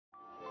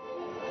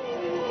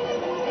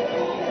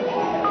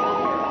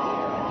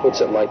What's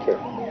it like here?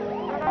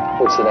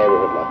 What's the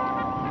neighborhood like?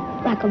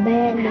 Like a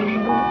bad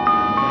neighborhood.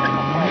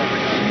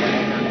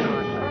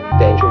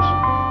 Dangerous?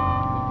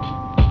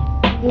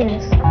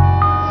 Yes.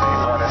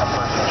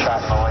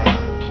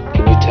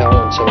 Can you tell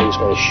when somebody's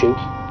going to shoot?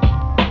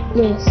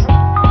 Yes.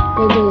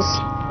 They just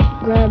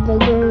grab the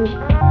gun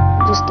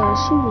and just start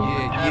shooting.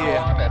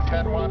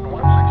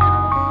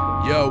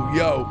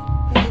 Yo.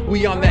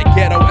 We on that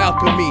ghetto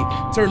alchemy,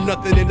 turn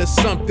nothing into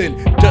something.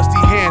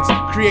 Dusty hands,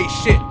 create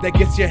shit that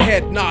gets your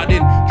head nodding.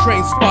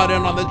 Train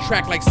spotting on the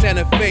track like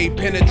Santa Fe,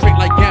 penetrate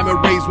like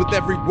gamma rays with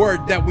every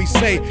word that we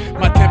say.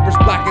 My temper's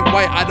black and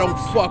white, I don't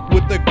fuck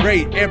with the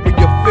gray. Area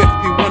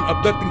 51,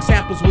 abducting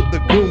samples with the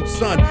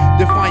Goomson.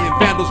 Defiant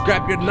vandals,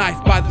 grab your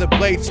knife by the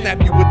blade, snap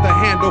you with the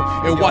handle,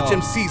 and watch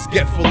MCs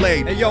get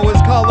filleted. Hey yo,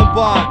 it's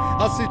Columbine,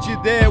 I'll sit you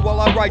there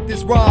while I write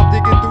this rhyme,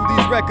 digging through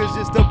these records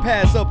just to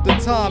pass up the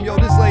time. Yo,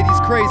 this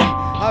lady's crazy,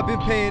 I've been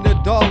paying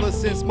 $1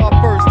 since my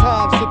first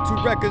time. Slip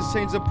 2 records,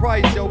 change the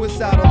price, yo, it's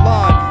out of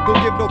line.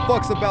 Don't give no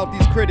fucks about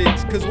these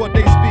critics, cause what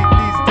they speak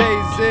these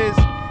days is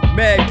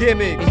mad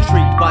gimmicks.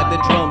 Intrigued by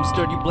the drums,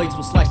 sturdy blades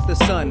will slice the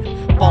sun.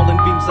 Fallen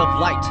beams of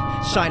light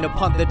shine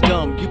upon the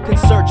dumb. You can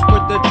search for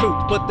the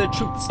truth, but the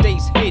truth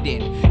stays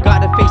hidden.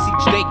 Gotta face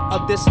each day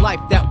of this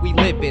life that we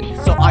live in.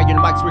 So iron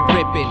mics we're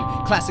gripping,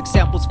 classic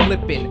samples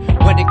flipping.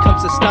 When it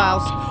comes to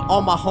styles,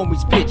 all my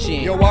homies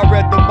pitching. Yo, I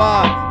read the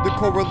mind, the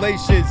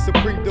correlations.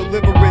 Supreme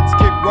deliverance,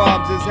 kick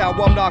rhymes is how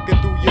I'm knocking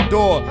through your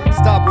door.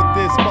 Stop with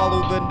this,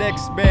 follow the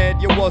next man.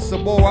 You want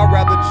some more? I'd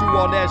rather chew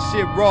on that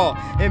shit raw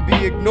and be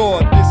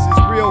ignored. This is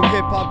real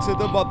hip-hop to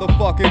the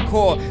motherfucking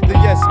core. The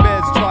yes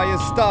mans try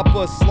and stop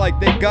us like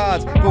they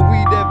gods, but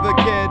we never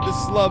cared. The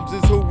slums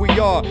is who we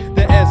are.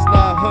 The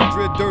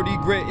S900 dirty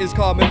grit is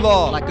common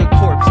law. Like a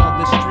corpse on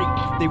the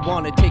street, they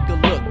wanna take a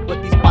look,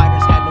 but these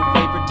biters had no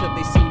flavor till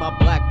they see my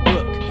black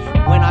book.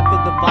 When I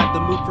feel the vibe, the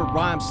mood for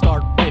rhymes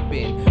start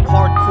ripping.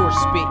 Hardcore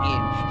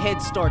spitting,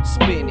 head starts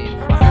spinning.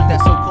 I heard that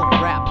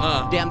so-called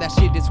rap, damn that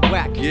shit is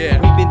whack. Yeah.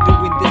 We've been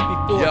doing this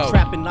before, Yo.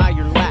 trapping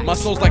iron lax. My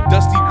soul's like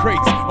dusty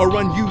crates or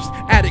unused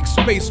attic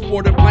space.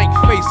 Sport a blank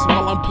face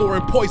while I'm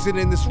pouring poison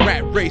in this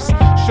rat race.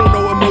 Show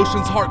no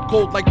emotions, heart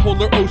cold like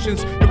polar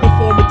oceans. Your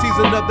conformity's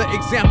another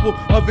example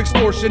of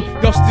extortion.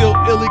 Y'all still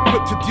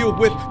ill-equipped to deal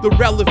with the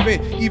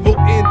relevant evil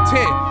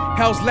intent.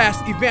 How's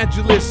last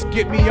evangelists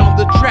get me on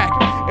the track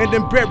and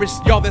embarrass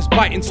y'all that's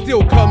biting,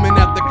 still coming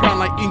at the crown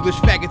like English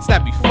faggots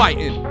that be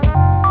fighting.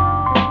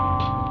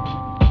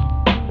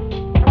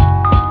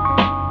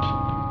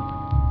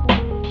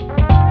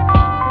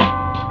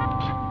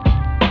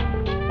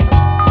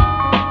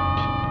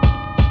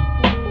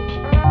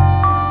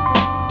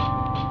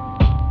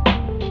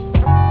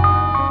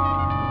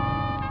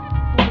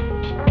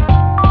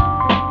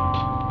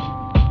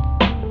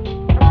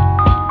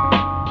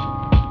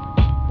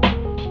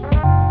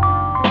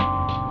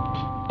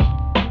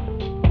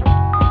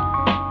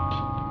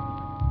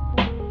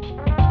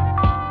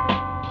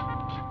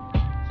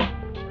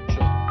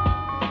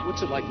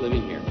 What's it like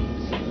living here?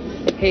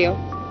 Hell.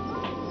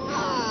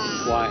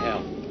 Why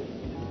hell?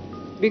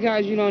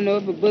 Because you don't know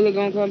if a bullet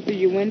gonna come through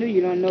your window.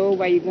 You don't know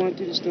why you're going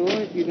to the store,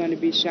 if you're gonna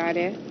be shot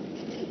at,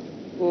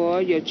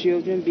 or your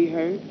children be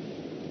hurt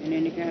in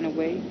any kind of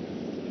way.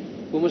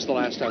 When was the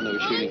last time they were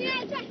shooting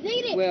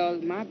here?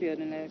 Well, my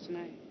building last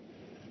night.